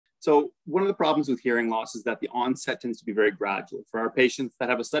So one of the problems with hearing loss is that the onset tends to be very gradual. For our patients that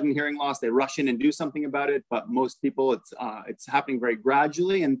have a sudden hearing loss, they rush in and do something about it. But most people, it's happening very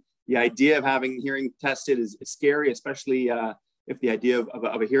gradually. And the idea of having hearing tested is scary, especially if the idea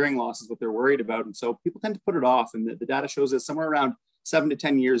of a hearing loss is what they're worried about. And so people tend to put it off. And the data shows us somewhere around 7 to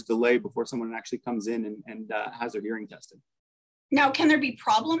 10 years delay before someone actually comes in and has their hearing tested. Now, can there be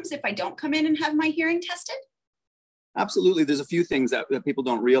problems if I don't come in and have my hearing tested? Absolutely. There's a few things that people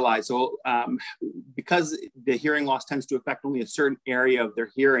don't realize. So because the hearing loss tends to affect only a certain area of their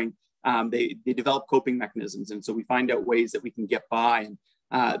hearing, they develop coping mechanisms. And so we find out ways that we can get by.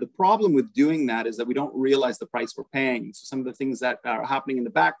 And the problem with doing that is that we don't realize the price we're paying. So some of the things that are happening in the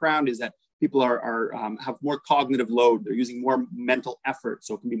background is that people have more cognitive load. They're using more mental effort.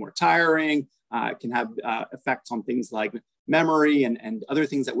 So it can be more tiring. It can have effects on things like memory and other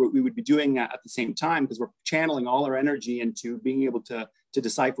things that we would be doing at the same time, because we're channeling all our energy into being able to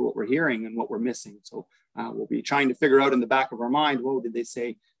decipher what we're hearing and what we're missing. So we'll be trying to figure out in the back of our mind, whoa, did they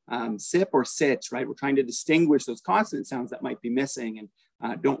say sip or sit, right? We're trying to distinguish those consonant sounds that might be missing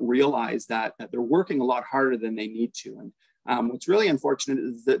and don't realize that they're working a lot harder than they need to. And what's really unfortunate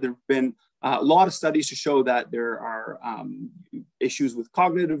is that there have been a lot of studies to show that there are issues with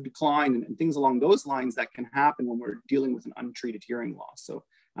cognitive decline and things along those lines that can happen when we're dealing with an untreated hearing loss. So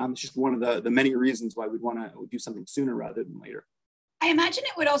it's just one of the many reasons why we'd want to do something sooner rather than later. I imagine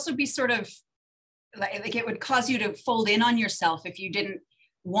it would also be sort of like it would cause you to fold in on yourself if you didn't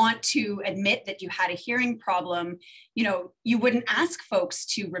want to admit that you had a hearing problem. You know, you wouldn't ask folks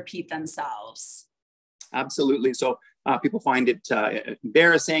to repeat themselves. Absolutely. So people find it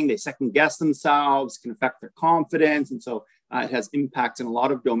embarrassing. They second guess themselves, can affect their confidence. And so it has impacts in a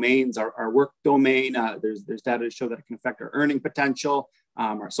lot of domains. Our work domain, there's data to show that it can affect our earning potential,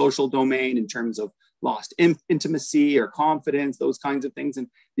 our social domain in terms of lost intimacy or confidence, those kinds of things. And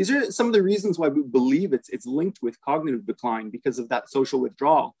these are some of the reasons why we believe it's linked with cognitive decline because of that social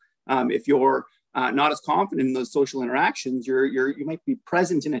withdrawal. If you're not as confident in those social interactions, you might be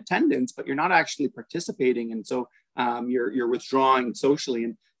present in attendance, but you're not actually participating. And so you're withdrawing socially.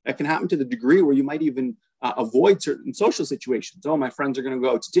 And that can happen to the degree where you might even avoid certain social situations. Oh, my friends are going to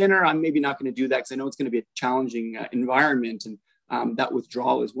go out to dinner. I'm maybe not going to do that because I know it's going to be a challenging environment. And that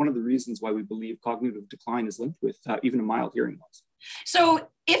withdrawal is one of the reasons why we believe cognitive decline is linked with even a mild hearing loss. So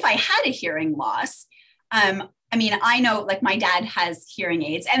if I had a hearing loss, I mean, I know like my dad has hearing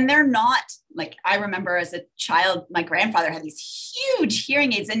aids and they're not like, I remember as a child, my grandfather had these huge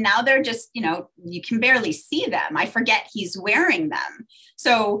hearing aids and now they're just, you know, you can barely see them. I forget he's wearing them.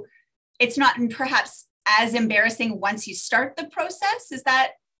 So it's not perhaps as embarrassing once you start the process. Is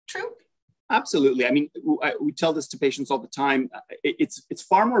that true? Absolutely. I mean, we tell this to patients all the time. It's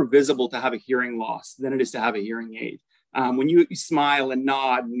far more visible to have a hearing loss than it is to have a hearing aid. When you smile and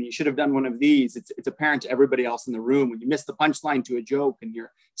nod and you should have done one of these, it's apparent to everybody else in the room. When you miss the punchline to a joke and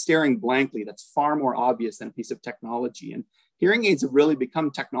you're staring blankly, that's far more obvious than a piece of technology. And hearing aids have really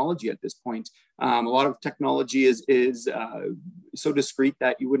become technology at this point. A lot of technology is so discreet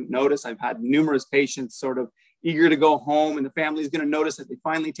that you wouldn't notice. I've had numerous patients sort of eager to go home and the family is going to notice that they've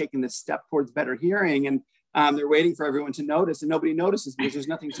finally taken this step towards better hearing. And they're waiting for everyone to notice and nobody notices because there's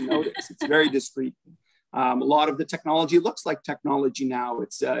nothing to notice. It's very discreet. A lot of the technology looks like technology now.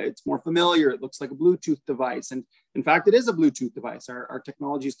 It's more familiar. It looks like a Bluetooth device. And in fact, it is a Bluetooth device. Our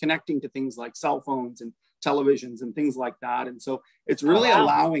technology is connecting to things like cell phones and televisions and things like that. And so it's really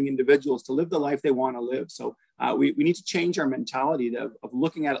allowing individuals to live the life they want to live. So we need to change our mentality of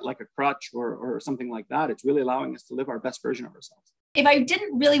looking at it like a crutch or something like that. It's really allowing us to live our best version of ourselves. If I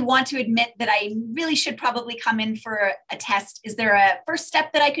didn't really want to admit that I really should probably come in for a test, is there a first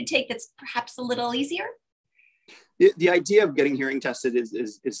step that I could take that's perhaps a little easier? The idea of getting hearing tested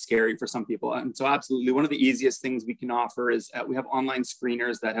is scary for some people. And so absolutely, one of the easiest things we can offer is we have online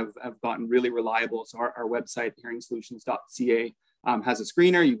screeners that have gotten really reliable. So our website, hearingsolutions.ca, has a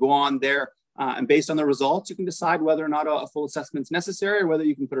screener. You go on there and based on the results, you can decide whether or not a full assessment is necessary or whether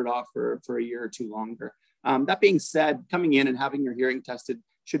you can put it off for a year or two longer. That being said, coming in and having your hearing tested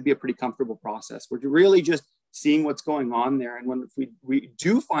should be a pretty comfortable process. We're really just seeing what's going on there. And if we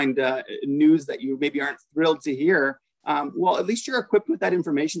do find news that you maybe aren't thrilled to hear, well, at least you're equipped with that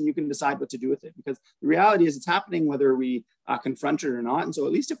information. You can decide what to do with it because the reality is it's happening whether we confront it or not. And so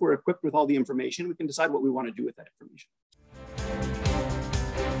at least if we're equipped with all the information, we can decide what we want to do with that information.